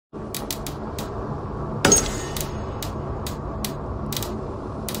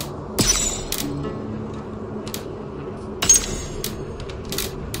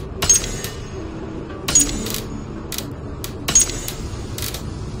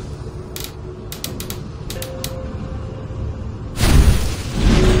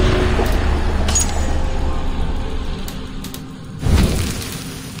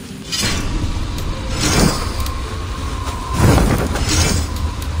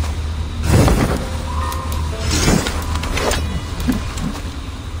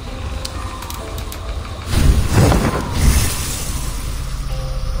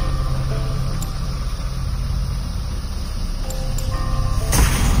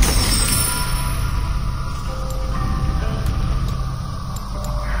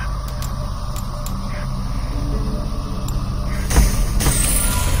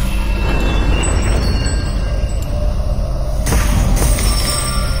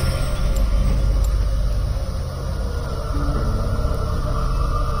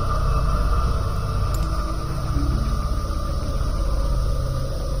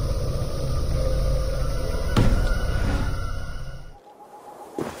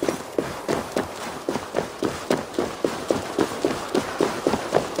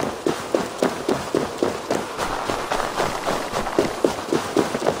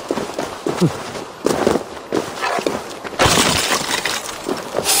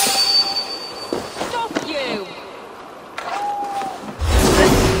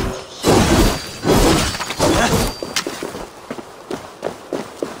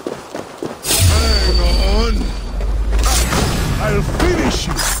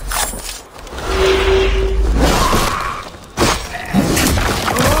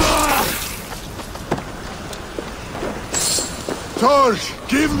Torch,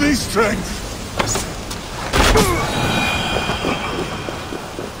 give me strength!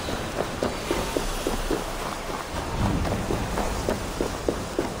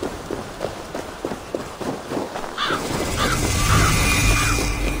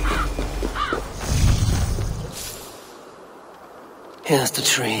 Here's the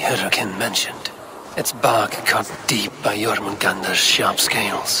tree Hurricane mentioned. Its bark cut deep by Jormungandr's sharp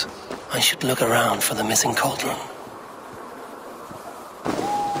scales. I should look around for the missing cauldron.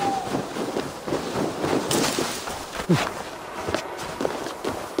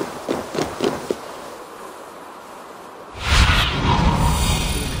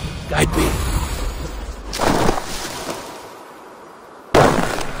 Guide me.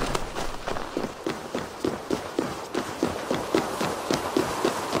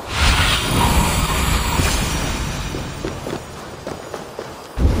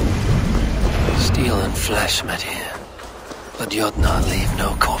 Steel and flesh met here, but Jotnar leave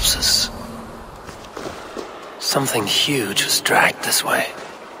no corpses. Something huge was dragged this way.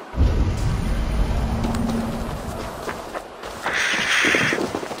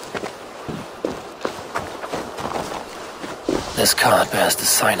 This cart bears the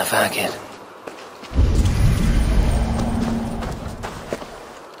sign of Agit.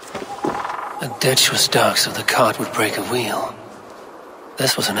 The ditch was dark so the cart would break a wheel.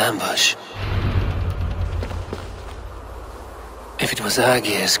 This was an ambush. If it was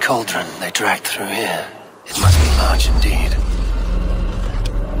Agir's cauldron they dragged through here, it must be large indeed.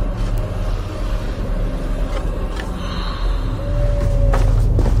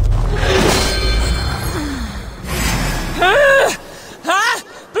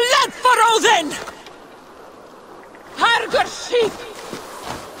 Blood for Odin! Harger sheep!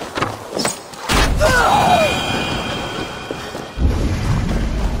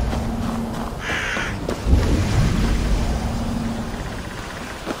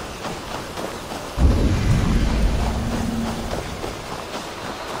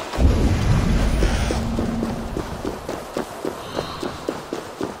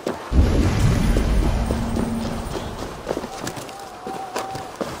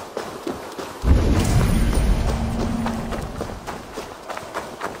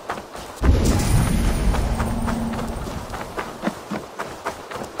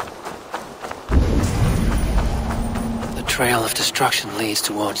 The trail of destruction leads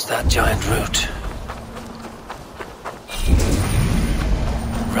towards that giant root.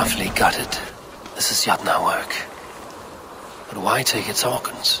 Roughly gutted. This is Jotnar work. But why take its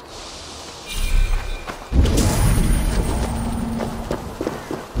organs?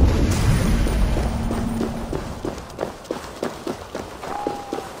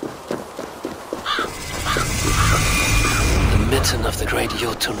 The mitten of the great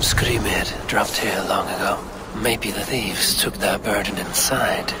Jotun Skrimir dropped here long ago. Maybe the thieves took their burden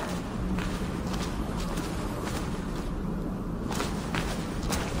inside.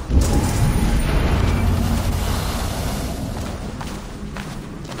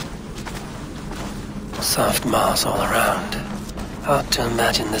 Soft moss all around. Hard to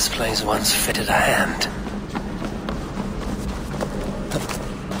imagine this place once fitted a hand.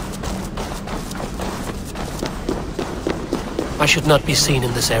 I should not be seen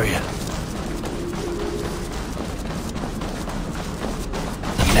in this area.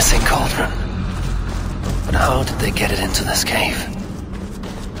 Missing cauldron. But how did they get it into this cave?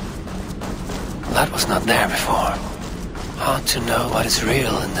 That was not there before. Hard to know what is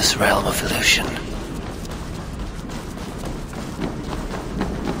real in this realm of illusion.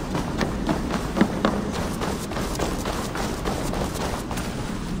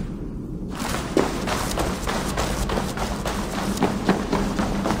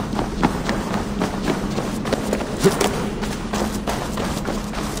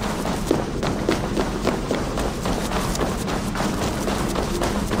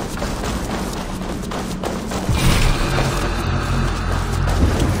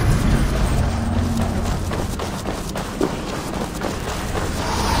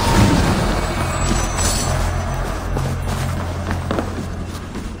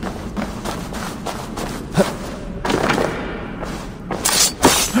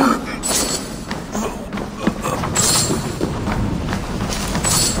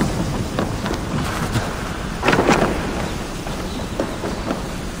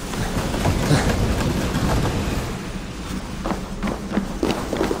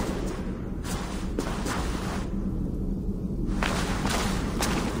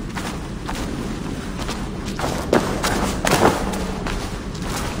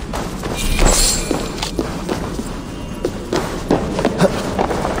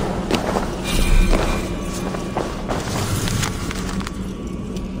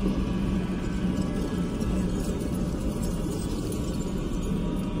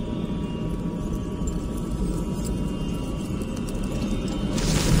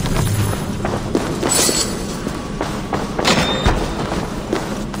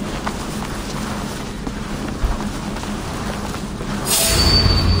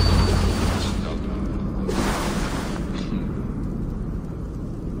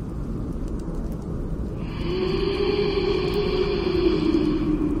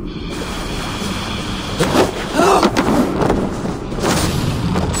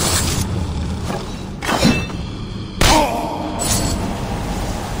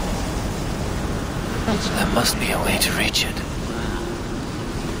 must be a way to reach it.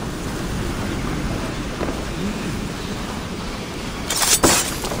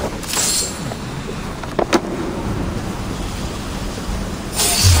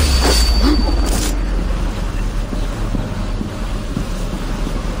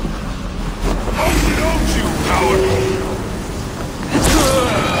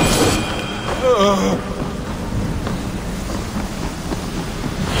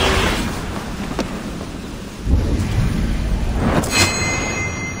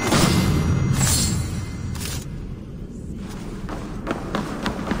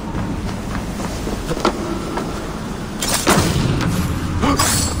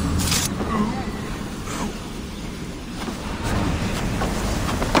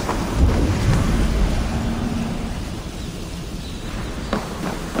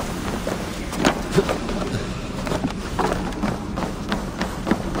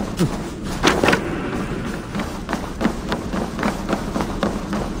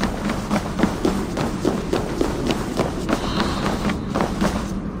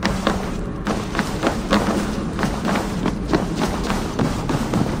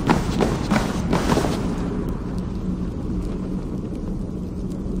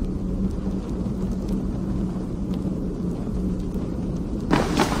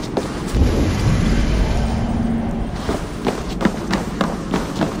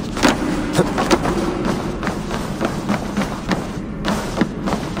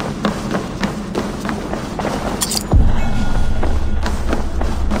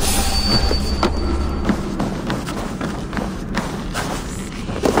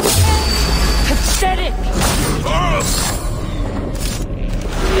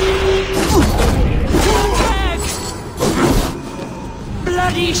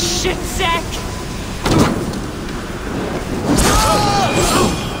 Bloody shit sack!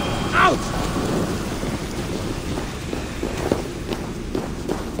 Out!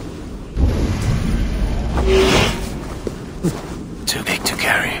 Too big to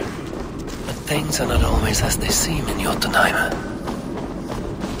carry. But things are not always as they seem in Jotunheim.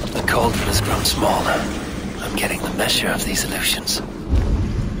 The cauldron has grown smaller. I'm getting the measure of these illusions.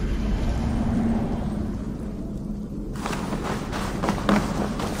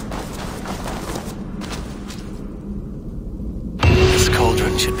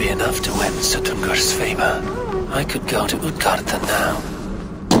 Should be enough to win Sutungur's favor. I could go to Utgarda now.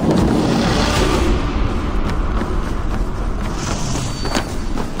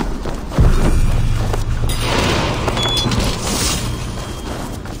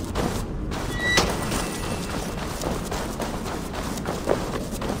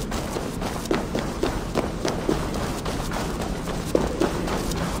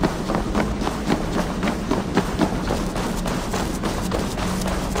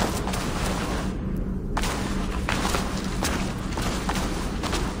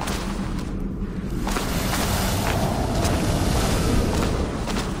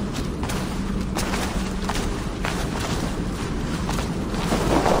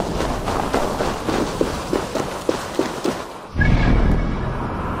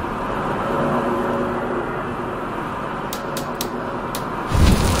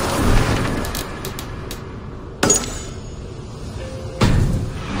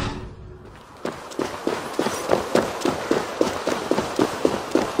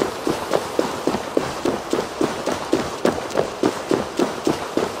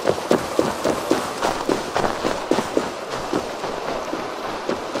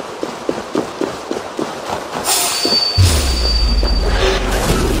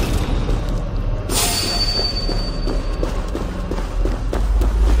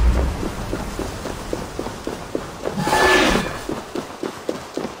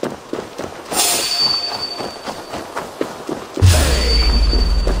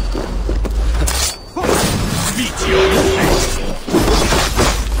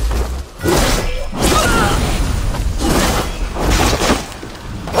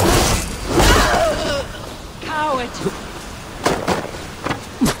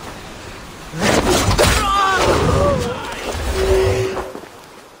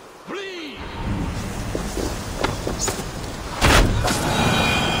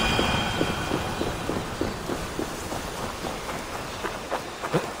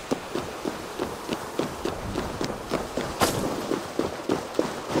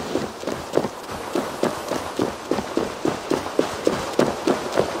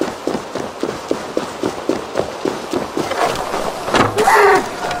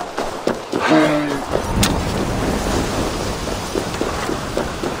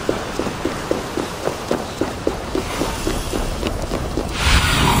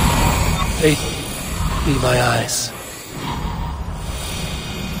 Be my eyes.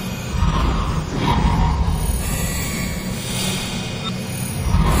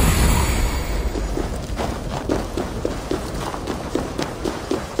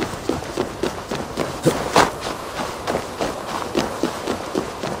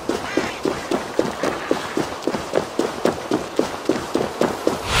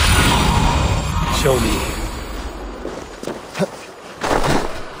 Show me.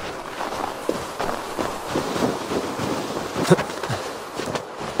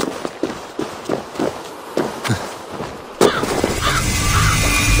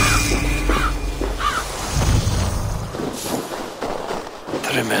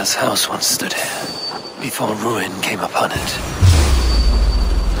 Thrymir's house once stood here, before ruin came upon it.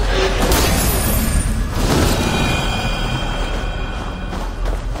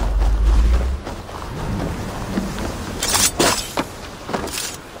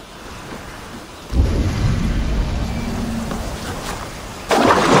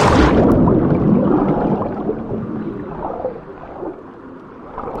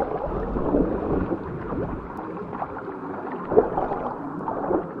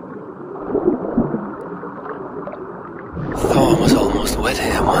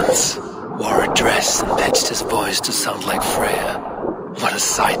 Wore a dress and pitched his voice to sound like Freya. What a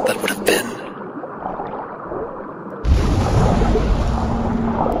sight that would have been.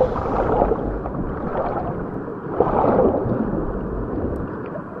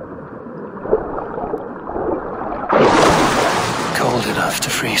 Cold enough to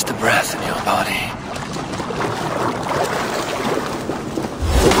freeze the breath in your body.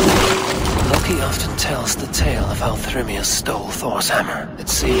 Loki often tells the tale of how Thrymir stole Thor's hammer. It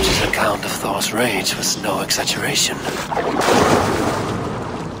seems his account of Thor's rage was no exaggeration.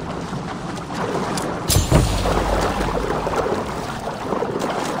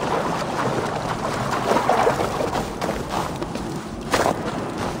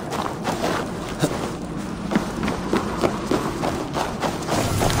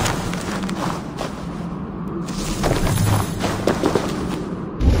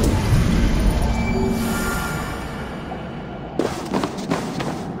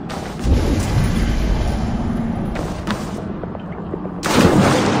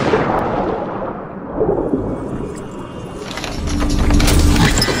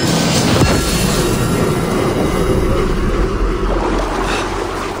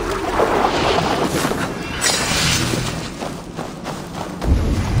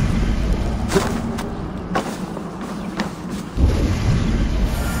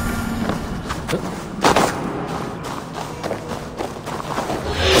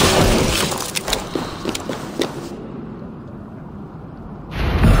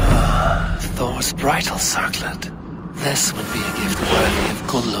 Thor's bridal circlet. This would be a gift worthy of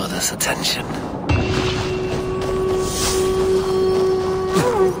GUNLODR's attention.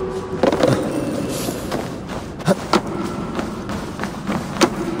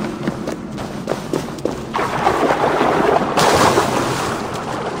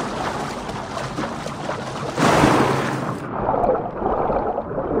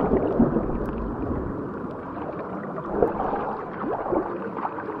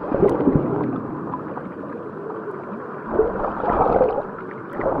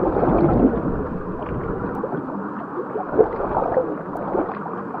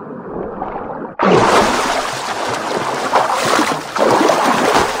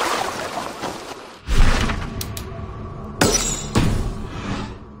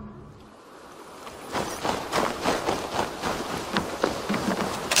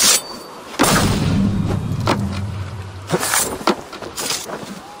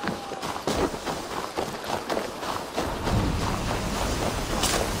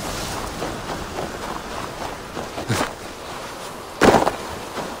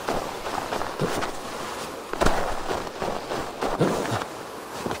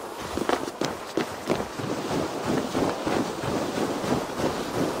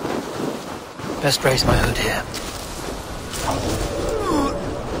 Best raise my hood here.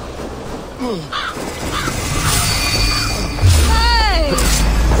 Hey!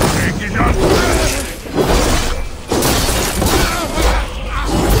 Take it up!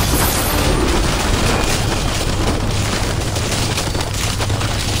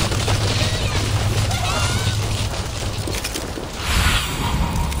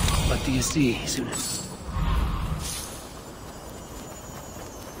 What do you see, Sunan?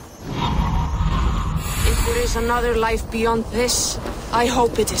 If there is another life beyond this, I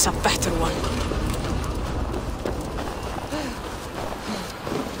hope it is a better one.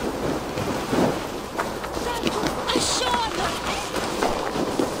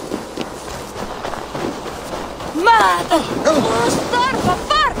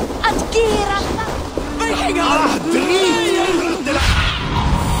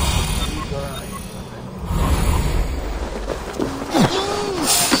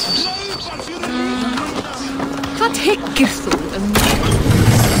 Hvað hyggir þú mig?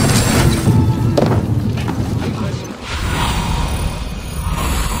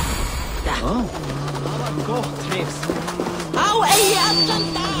 Á eigi allan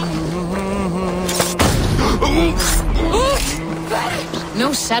dag!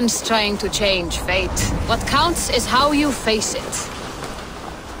 No sense trying to change fate. What counts is how you face it.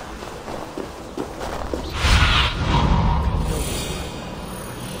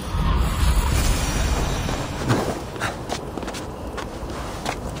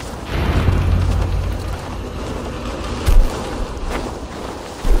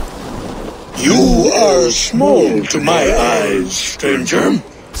 You are small to my eyes, stranger.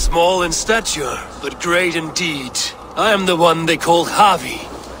 Small in stature, but great in deed. I am the one they call Havi,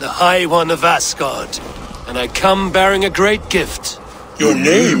 the High One of Asgard, and I come bearing a great gift. Your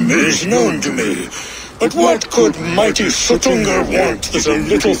name is known to me, but what could mighty Suttungr want that a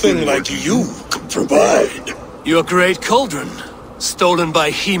little thing like you could provide? Your great cauldron, stolen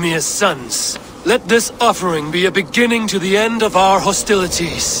by Hymir's sons. Let this offering be a beginning to the end of our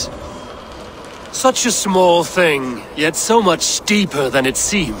hostilities. Such a small thing, yet so much deeper than it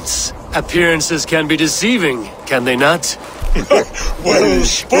seems. Appearances can be deceiving, can they not? Well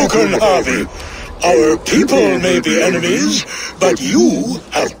spoken, Havi. Our people may be enemies, but you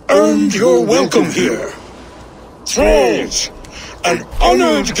have earned your welcome here. Thralls, an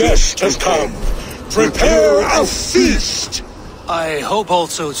honored guest has come. Prepare a feast. I hope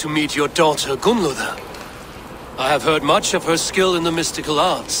also to meet your daughter GUNLODR. I have heard much of her skill in the mystical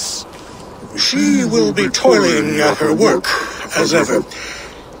arts. She will be toiling at her work, as ever.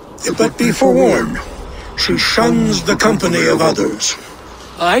 But be forewarned, she shuns the company of others.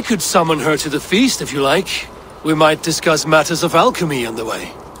 I could summon her to the feast if you like. We might discuss matters of alchemy on the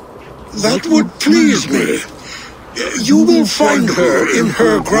way. That would please me. You will find her in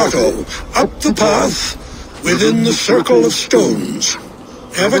her grotto, up the path, within the circle of stones.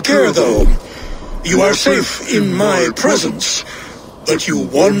 Have a care, though. You are safe in my presence, but you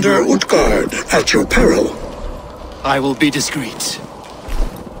wander Utgard at your peril. I will be discreet.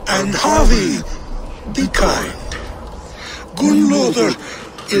 And Havi, be kind. GUNLODR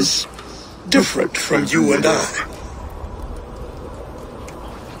is different from you and I.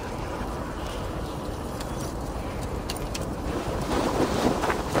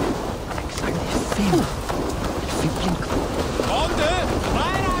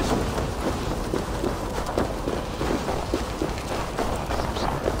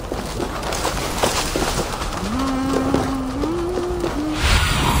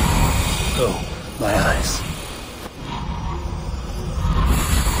 My eyes.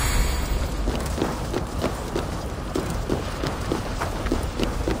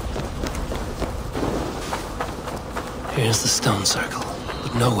 Here's the stone circle,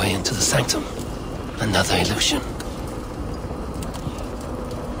 but no way into the sanctum. Another illusion.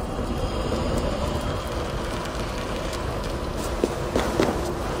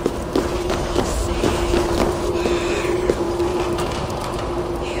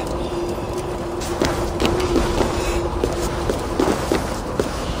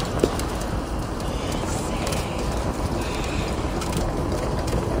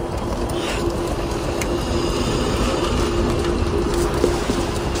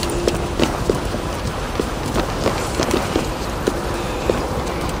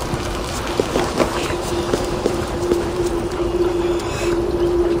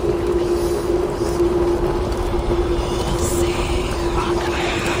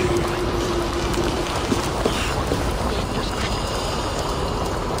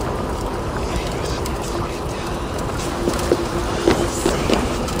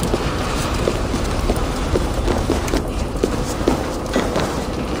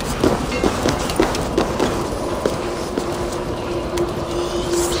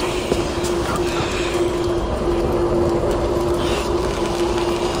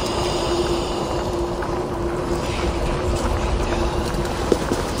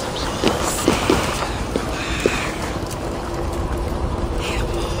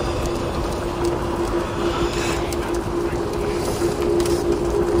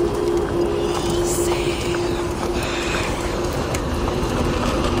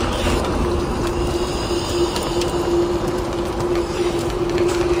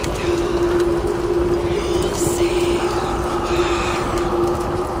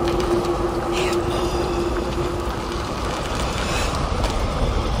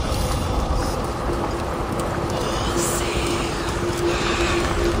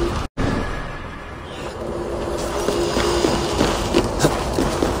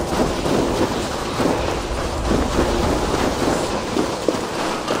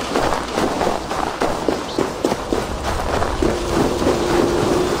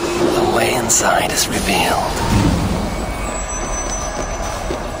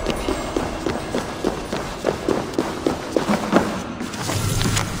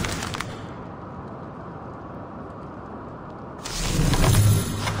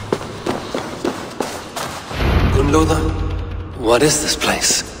 What is this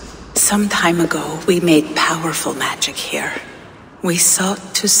place? Some time ago, we made powerful magic here. We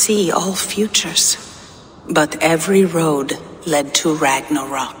sought to see all futures, but every road led to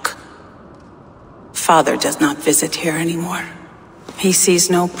Ragnarok. Father does not visit here anymore. He sees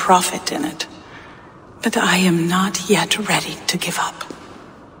no profit in it. But I am not yet ready to give up.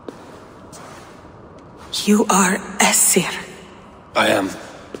 You are Aesir. I am.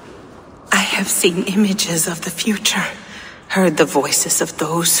 I have seen images of the future, heard the voices of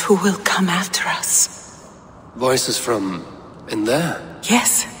those who will come after us. Voices from in there?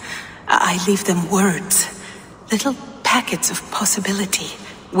 Yes, I leave them words, little packets of possibility,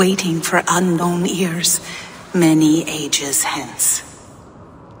 waiting for unknown ears, many ages hence.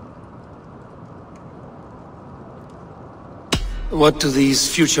 What do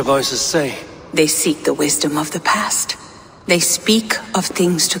these future voices say? They seek the wisdom of the past. They speak of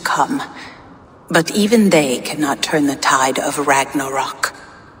things to come. But even they cannot turn the tide of Ragnarok.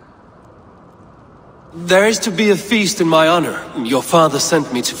 There is to be a feast in my honor. Your father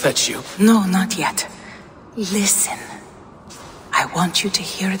sent me to fetch you. No, not yet. Listen. I want you to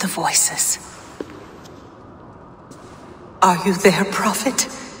hear the voices. Are you there, Prophet?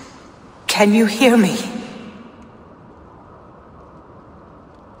 Can you hear me?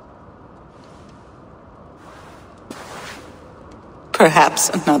 Perhaps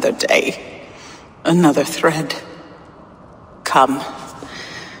another day. Another thread. Come.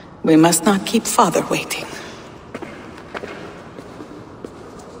 We must not keep Father waiting.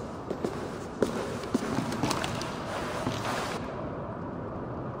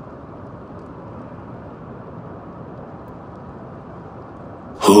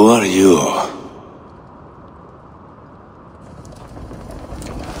 Who are you?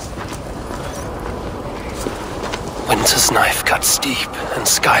 Winter's knife cuts steep, and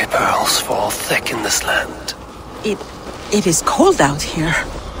sky pearls fall thick in this land. It is cold out here.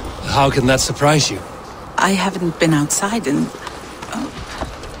 How can that surprise you? I haven't been outside in...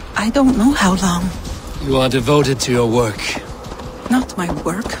 I don't know how long. You are devoted to your work. Not my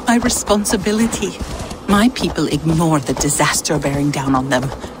work, my responsibility. My people ignore the disaster bearing down on them.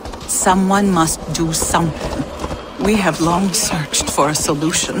 Someone must do something. We have long searched for a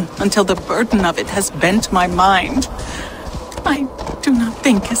solution, until the burden of it has bent my mind. I do not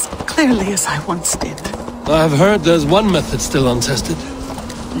think as clearly as I once did. I've heard there's one method still untested.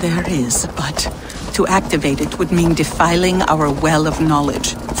 There is, but to activate it would mean defiling our well of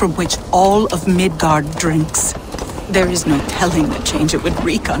knowledge, from which all of Midgard drinks. There is no telling the change it would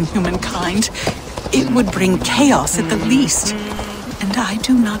wreak on humankind. It would bring chaos at the least, and I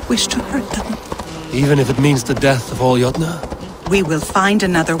do not wish to hurt them. Even if it means the death of all Jotnar? We will find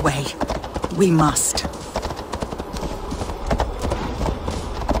another way. We must.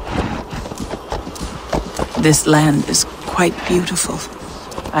 This land is quite beautiful.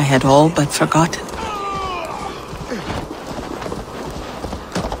 I had all but forgotten.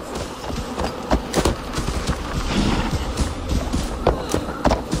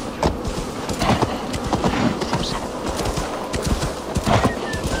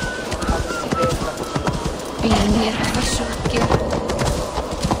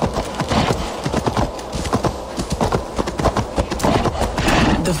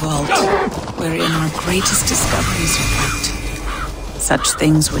 The vault, wherein our greatest discoveries are kept. Such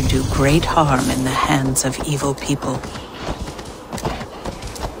things would do great harm in the hands of evil people.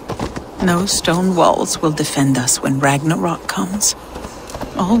 No stone walls will defend us when Ragnarok comes.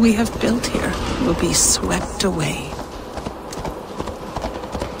 All we have built here will be swept away.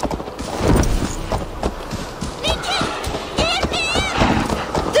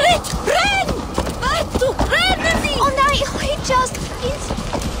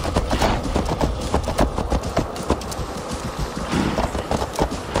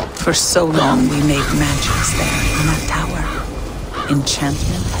 For so long we made magics there in that tower.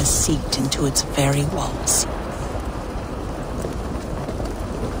 Enchantment has seeped into its very walls.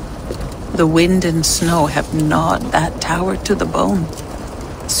 The wind and snow have gnawed that tower to the bone.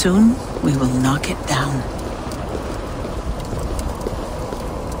 Soon we will knock it down.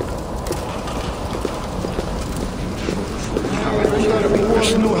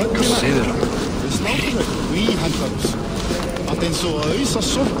 Eins og ausa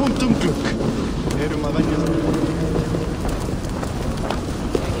sorpbundum glugg. Erum að venja.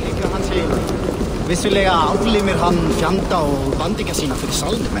 Ekki hann segir. Vissulega aflimir hann fjanda og bandinga sína fyrir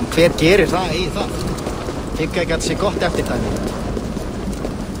salnum, en hver gerir það eigi það? Þykka ekki að sé gott eftirtæmi.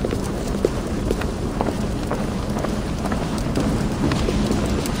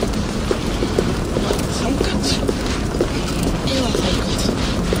 Samkvæmt. Eða þægult.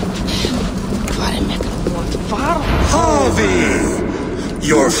 Hvar með? Hvar? Harvey!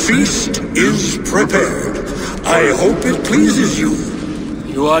 Your feast is prepared. I hope it pleases you.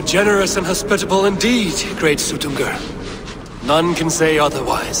 You are generous and hospitable indeed, great Sutungur. None can say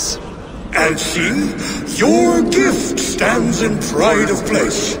otherwise. And see, your gift stands in pride of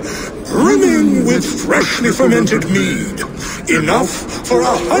place, brimming with freshly fermented mead. Enough for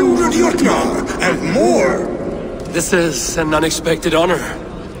 100 Jotnar and more. This is an unexpected honor.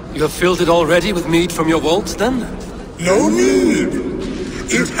 You have filled it already with mead from your vault, then? No need.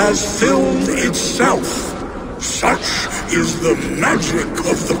 It has filled itself. Such is the magic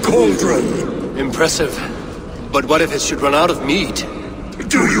of the cauldron. Impressive. But what if it should run out of mead?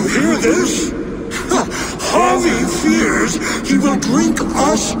 Do you hear this? Harvey fears he will drink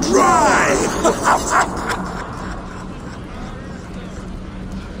us dry.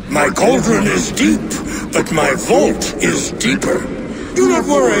 My cauldron is deep, but my vault is deeper. Do not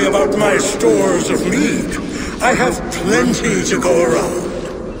worry about my stores of mead. I have plenty to go around.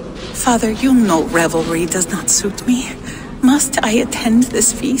 Father, you know revelry does not suit me. Must I attend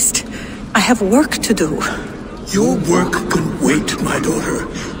this feast? I have work to do. Your work can wait, my daughter.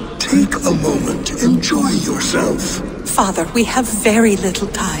 Take a moment, enjoy yourself. Father, we have very little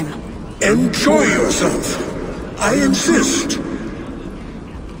time. Enjoy yourself. I insist.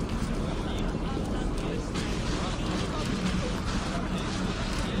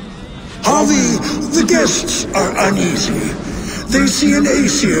 Harvey, the guests are uneasy. They see an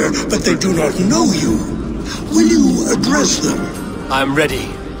Aesir, but they do not know you. Will you address them? I'm ready.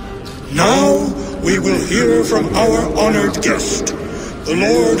 Now, we will hear from our honored guest. The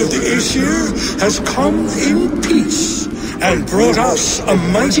Lord of the Aesir has come in peace and brought us a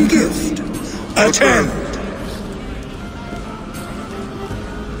mighty gift. Attend.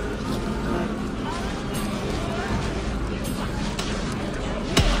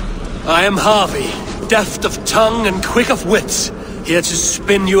 I am Harvey, deft of tongue and quick of wit, here to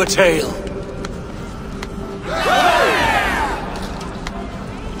spin you a tale.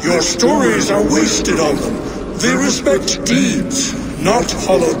 Your stories are wasted on them. They respect deeds, not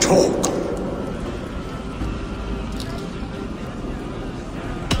hollow talk.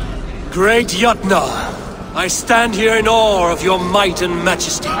 Great Jotnar, I stand here in awe of your might and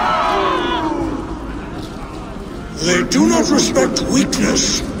majesty. They do not respect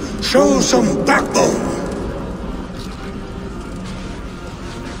weakness. Show some backbone.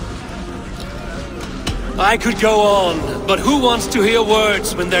 I could go on, but who wants to hear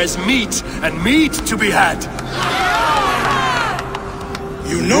words when there's meat and meat to be had?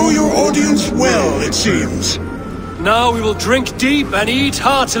 You know your audience well, it seems. Now we will drink deep and eat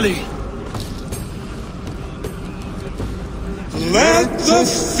heartily. Let the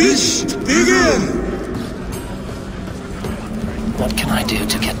feast begin! What can I do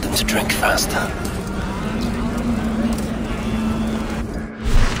to get them to drink faster?